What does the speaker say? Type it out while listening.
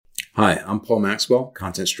Hi, I'm Paul Maxwell,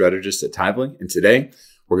 content strategist at Tithely, and today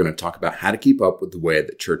we're going to talk about how to keep up with the way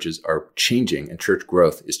that churches are changing and church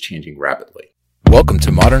growth is changing rapidly. Welcome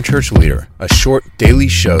to Modern Church Leader, a short daily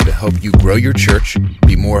show to help you grow your church,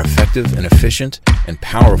 be more effective and efficient, and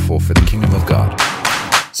powerful for the kingdom of God.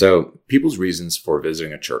 So, people's reasons for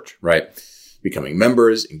visiting a church, right? Becoming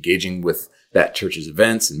members, engaging with that church's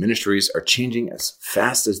events and ministries are changing as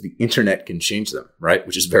fast as the internet can change them, right?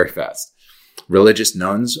 Which is very fast. Religious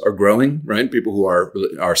nuns are growing, right? People who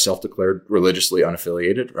are self-declared religiously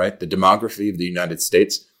unaffiliated, right? The demography of the United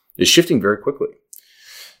States is shifting very quickly.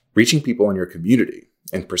 Reaching people in your community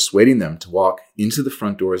and persuading them to walk into the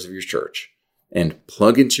front doors of your church and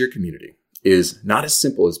plug into your community is not as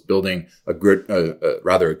simple as building a good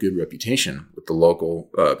reputation with the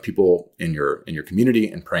local people in your community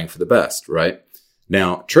and praying for the best, right?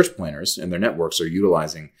 Now, church planners and their networks are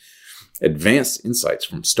utilizing advanced insights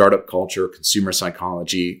from startup culture, consumer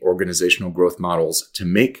psychology, organizational growth models to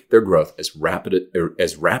make their growth as rapid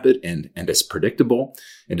and as predictable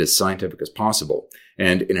and as scientific as possible.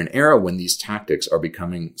 And in an era when these tactics are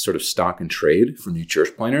becoming sort of stock and trade for new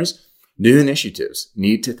church planners, new initiatives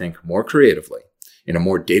need to think more creatively in a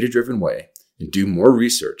more data-driven way and do more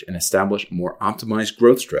research and establish a more optimized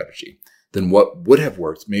growth strategy than what would have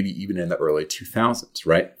worked maybe even in the early 2000s,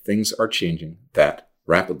 right? Things are changing that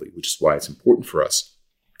rapidly, which is why it's important for us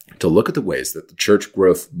to look at the ways that the church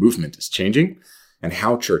growth movement is changing and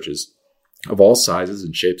how churches of all sizes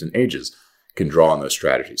and shapes and ages can draw on those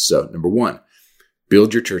strategies. So, number one,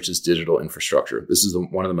 build your church's digital infrastructure. This is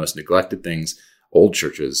one of the most neglected things old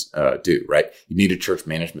churches do, right? You need a church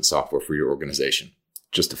management software for your organization.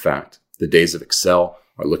 Just a fact. The days of Excel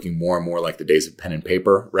are looking more and more like the days of pen and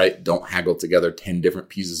paper, right? Don't haggle together 10 different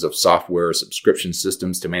pieces of software or subscription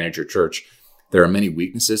systems to manage your church. There are many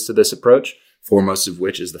weaknesses to this approach, foremost of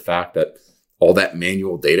which is the fact that all that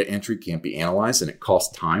manual data entry can't be analyzed and it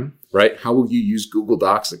costs time, right? How will you use Google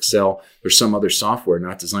Docs, Excel, or some other software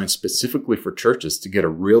not designed specifically for churches to get a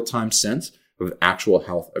real-time sense of the actual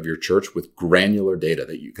health of your church with granular data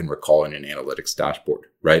that you can recall in an analytics dashboard,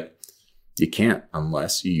 right? You can't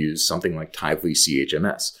unless you use something like Tithely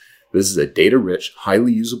CHMS. This is a data-rich,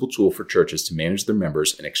 highly usable tool for churches to manage their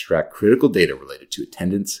members and extract critical data related to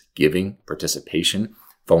attendance, giving, participation,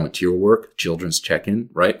 volunteer work, children's check-in,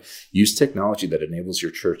 right? Use technology that enables your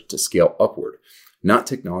church to scale upward, not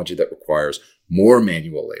technology that requires more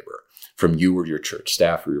manual labor from you or your church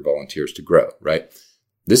staff or your volunteers to grow, right?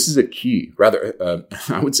 This is a key,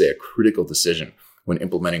 I would say a critical decision when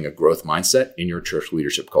implementing a growth mindset in your church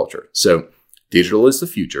leadership culture. So, digital is the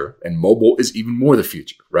future, and mobile is even more the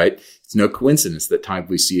future, right? It's no coincidence that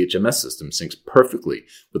Tithely CHMS system syncs perfectly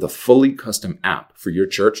with a fully custom app for your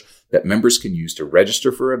church that members can use to register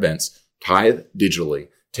for events, tithe digitally,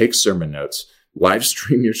 take sermon notes, live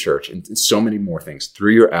stream your church, and so many more things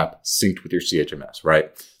through your app synced with your CHMS,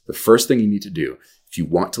 right? The first thing you need to do if you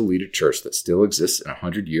want to lead a church that still exists in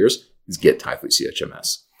 100 years is get Tithely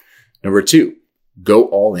CHMS. Number two, go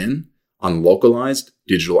all in on localized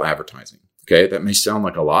digital advertising. Okay, that may sound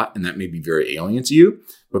like a lot and that may be very alien to you,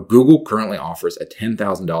 but Google currently offers a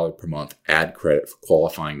 $10,000 per month ad credit for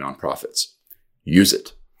qualifying nonprofits. Use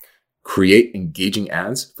it. Create engaging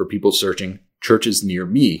ads for people searching churches near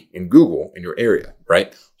me in Google in your area,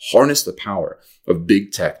 right? Harness the power of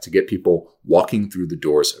big tech to get people walking through the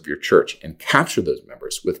doors of your church and capture those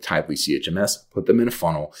members with Tithely CHMS, put them in a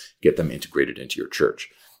funnel, get them integrated into your church.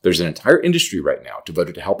 There's an entire industry right now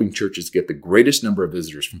devoted to helping churches get the greatest number of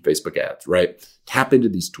visitors from Facebook ads, right? Tap into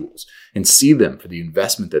these tools and see them for the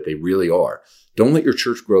investment that they really are. Don't let your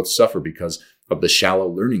church growth suffer because of the shallow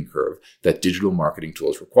learning curve that digital marketing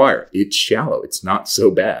tools require. It's shallow. It's not so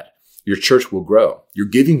bad. Your church will grow. Your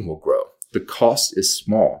giving will grow. The cost is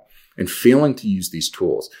small. And failing to use these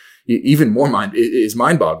tools, even more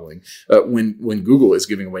mind-boggling when Google is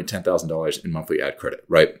giving away $10,000 in monthly ad credit,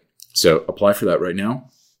 right? So apply for that right now.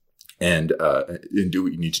 And do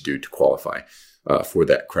what you need to do to qualify for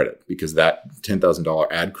that credit, because that $10,000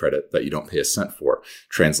 ad credit that you don't pay a cent for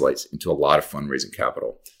translates into a lot of fundraising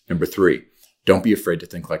capital. Number three, don't be afraid to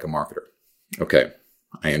think like a marketer. Okay,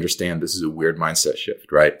 I understand this is a weird mindset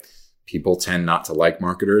shift, right? People tend not to like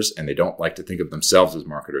marketers, and they don't like to think of themselves as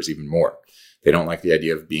marketers even more. They don't like the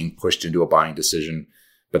idea of being pushed into a buying decision,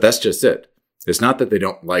 but that's just it. It's not that they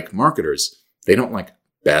don't like marketers. They don't like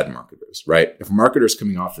bad marketers, right? If a marketer is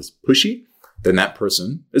coming off as pushy, then that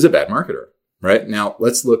person is a bad marketer, right? Now,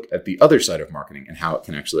 let's look at the other side of marketing and how it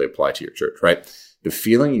can actually apply to your church, right? The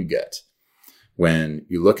feeling you get when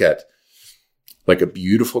you look at like a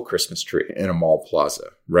beautiful Christmas tree in a mall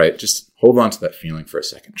plaza, right? Just hold on to that feeling for a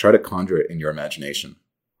second. Try to conjure it in your imagination.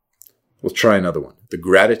 Let's try another one. The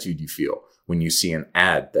gratitude you feel when you see an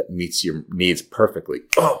ad that meets your needs perfectly.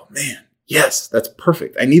 Oh man, yes, that's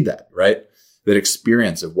perfect. I need that, right? That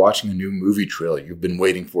experience of watching a new movie trailer you've been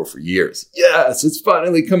waiting for years. Yes, it's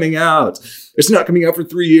finally coming out. It's not coming out for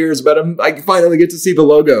 3 years, but I finally get to see the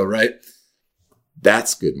logo, right?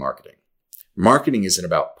 That's good marketing. Marketing isn't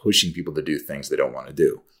about pushing people to do things they don't want to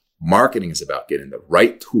do. Marketing is about getting the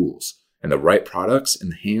right tools and the right products in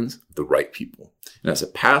the hands of the right people. And as a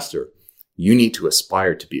pastor, you need to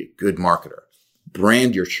aspire to be a good marketer.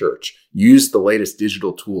 Brand your church. Use the latest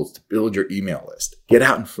digital tools to build your email list. Get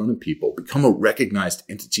out in front of people. Become a recognized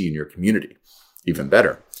entity in your community. Even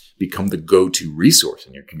better, become the go-to resource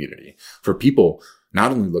in your community for people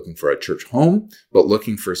not only looking for a church home, but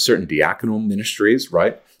looking for certain diaconal ministries,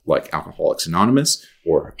 right? Like Alcoholics Anonymous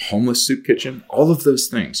or Homeless Soup Kitchen. All of those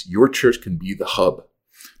things. Your church can be the hub.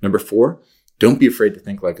 Number 4, don't be afraid to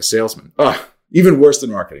think like a salesman. Even worse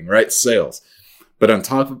than marketing, right? Sales. But on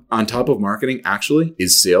top of marketing actually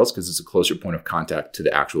is sales, because it's a closer point of contact to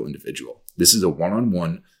the actual individual. This is a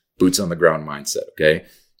one-on-one, boots on the ground mindset, okay?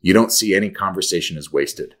 You don't see any conversation as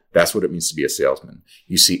wasted. That's what it means to be a salesman.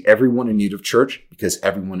 You see everyone in need of church because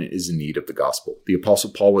everyone is in need of the gospel. The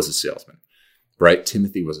Apostle Paul was a salesman, right?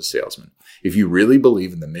 Timothy was a salesman. If you really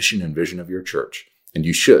believe in the mission and vision of your church, and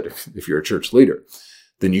you should if you're a church leader,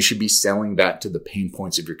 then you should be selling that to the pain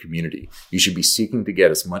points of your community. You should be seeking to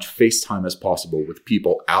get as much face time as possible with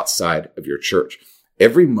people outside of your church.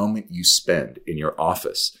 Every moment you spend in your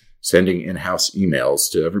office sending in-house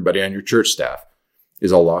emails to everybody on your church staff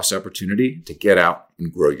is a lost opportunity to get out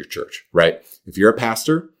and grow your church, right? If you're a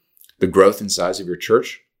pastor, the growth and size of your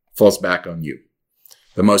church falls back on you.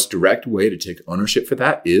 The most direct way to take ownership for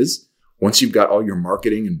that is, once you've got all your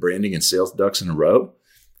marketing and branding and sales ducks in a row,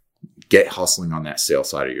 get hustling on that sales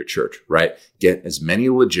side of your church, right? Get as many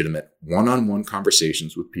legitimate one-on-one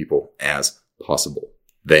conversations with people as possible.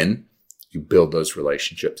 Then you build those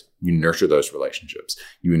relationships. You nurture those relationships.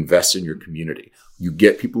 You invest in your community. You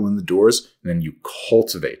get people in the doors, and then you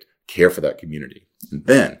cultivate care for that community. And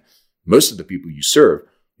then most of the people you serve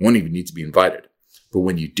won't even need to be invited. But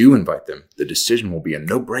when you do invite them, the decision will be a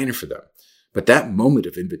no-brainer for them. But that moment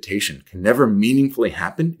of invitation can never meaningfully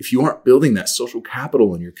happen if you aren't building that social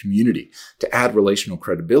capital in your community to add relational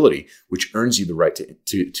credibility, which earns you the right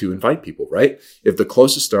to invite people, right? If the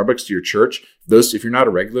closest Starbucks to your church, if you're not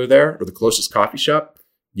a regular there, or the closest coffee shop,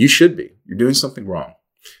 you should be. You're doing something wrong.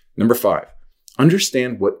 Number 5,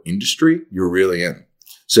 understand what industry you're really in.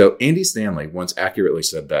 So Andy Stanley once accurately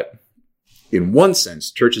said that in one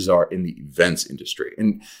sense, churches are in the events industry.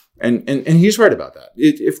 And he's right about that.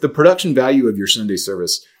 If the production value of your Sunday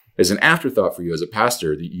service is an afterthought for you as a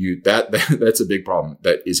pastor, that's a big problem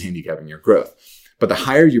that is handicapping your growth. But the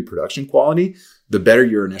higher your production quality, the better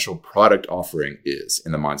your initial product offering is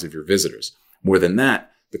in the minds of your visitors. More than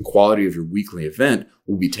that, the quality of your weekly event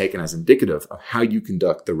will be taken as indicative of how you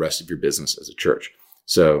conduct the rest of your business as a church.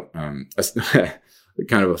 So,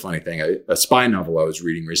 kind of a funny thing. A spy novel I was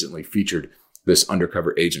reading recently featured this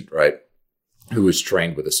undercover agent, right, who was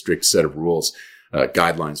trained with a strict set of rules,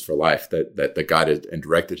 guidelines for life that guided and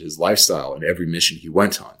directed his lifestyle and every mission he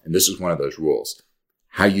went on. And this is one of those rules.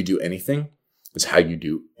 How you do anything is how you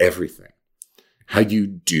do everything. How you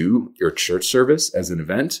do your church service as an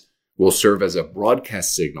event will serve as a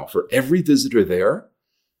broadcast signal for every visitor there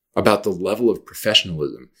about the level of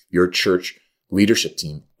professionalism your church leadership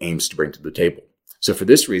team aims to bring to the table. So for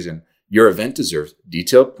this reason, your event deserves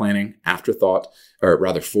detailed planning, forethought,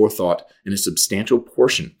 and a substantial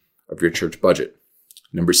portion of your church budget.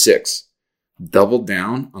 Number 6, double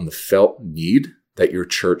down on the felt need that your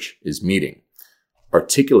church is meeting.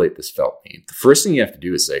 Articulate this felt need. The first thing you have to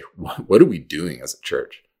do is say, what are we doing as a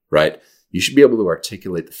church, right? You should be able to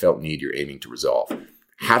articulate the felt need you're aiming to resolve.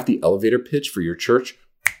 Have the elevator pitch for your church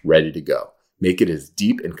ready to go. Make it as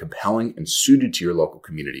deep and compelling and suited to your local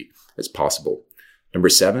community as possible. Number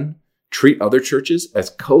 7, treat other churches as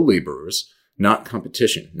co-laborers, not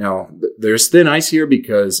competition. Now, there's thin ice here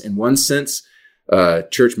because in one sense,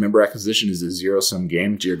 church member acquisition is a zero-sum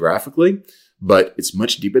game geographically, but it's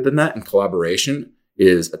much deeper than that, and collaboration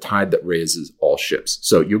is a tide that raises all ships.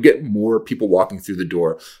 So you'll get more people walking through the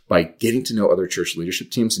door by getting to know other church leadership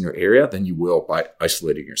teams in your area than you will by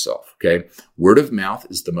isolating yourself, okay? Word of mouth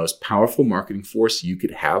is the most powerful marketing force you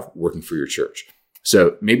could have working for your church.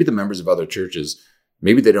 So maybe the members of other churches,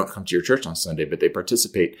 maybe they don't come to your church on Sunday, but they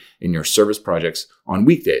participate in your service projects on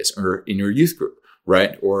weekdays or in your youth group,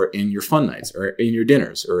 right? Or in your fun nights or in your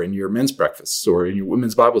dinners or in your men's breakfasts or in your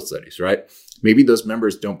women's Bible studies, right? Maybe those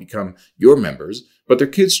members don't become your members, but their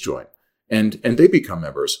kids join and they become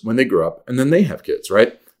members when they grow up and then they have kids,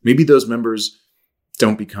 right? Maybe those members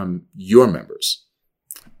don't become your members,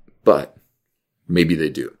 but maybe they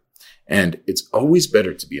do. And it's always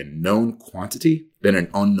better to be a known quantity than an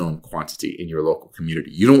unknown quantity in your local community.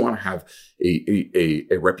 You don't want to have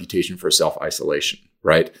a reputation for self-isolation,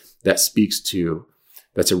 right? That's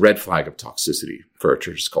a red flag of toxicity for a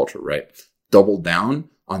church's culture, right? Double down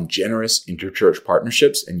on generous interchurch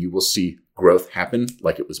partnerships and you will see growth happen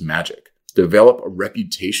like it was magic. Develop a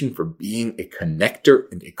reputation for being a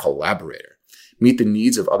connector and a collaborator. Meet the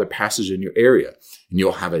needs of other pastors in your area, and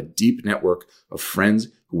you'll have a deep network of friends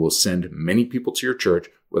who will send many people to your church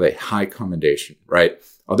with a high commendation, right?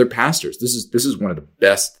 Other pastors, this is one of the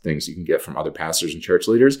best things you can get from other pastors and church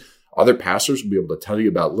leaders. Other pastors will be able to tell you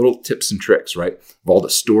about little tips and tricks, right? Of all the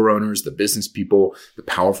store owners, the business people, the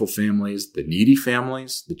powerful families, the needy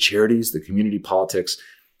families, the charities, the community politics,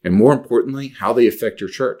 and more importantly, how they affect your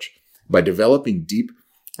church. By developing deep,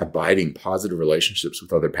 abiding, positive relationships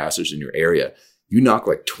with other pastors in your area, you knock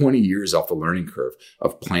like 20 years off the learning curve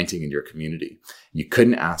of planting in your community. You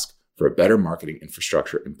couldn't ask for a better marketing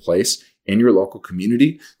infrastructure in place in your local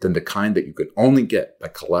community than the kind that you could only get by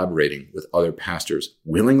collaborating with other pastors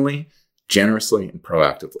willingly, generously, and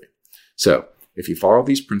proactively. So if you follow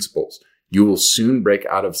these principles, you will soon break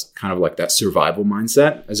out of kind of like that survival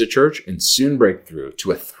mindset as a church and soon break through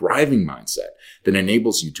to a thriving mindset that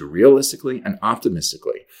enables you to realistically and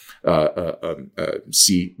optimistically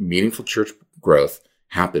see meaningful church growth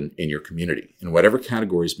happen in your community in whatever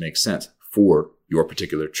categories make sense for your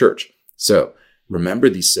particular church. So remember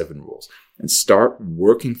these 7 rules and start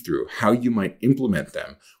working through how you might implement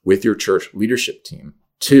them with your church leadership team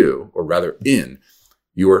in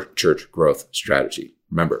your church growth strategy.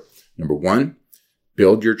 Remember, number 1,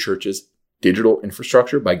 build your church's digital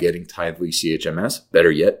infrastructure by getting Tithely CHMS.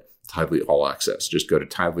 Better yet, Tithely All Access. Just go to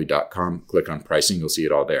tithely.com, click on pricing, you'll see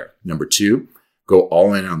it all there. Number 2, go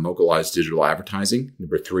all in on localized digital advertising.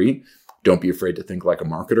 Number 3, don't be afraid to think like a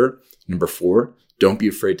marketer. Number 4, don't be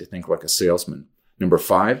afraid to think like a salesman. Number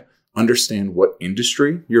 5, understand what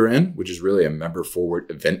industry you're in, which is really a member-forward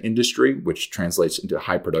event industry, which translates into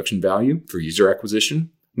high production value for user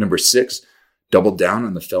acquisition. Number 6, double down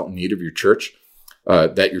on the felt need of your church,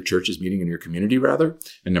 that your church is meeting in your community, rather.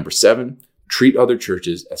 And number 7, treat other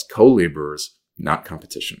churches as co-laborers, not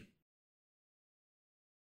competition.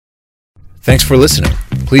 Thanks for listening.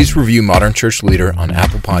 Please review Modern Church Leader on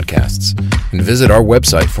Apple Podcasts and visit our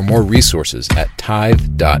website for more resources at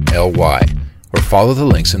tithe.ly or follow the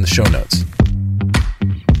links in the show notes.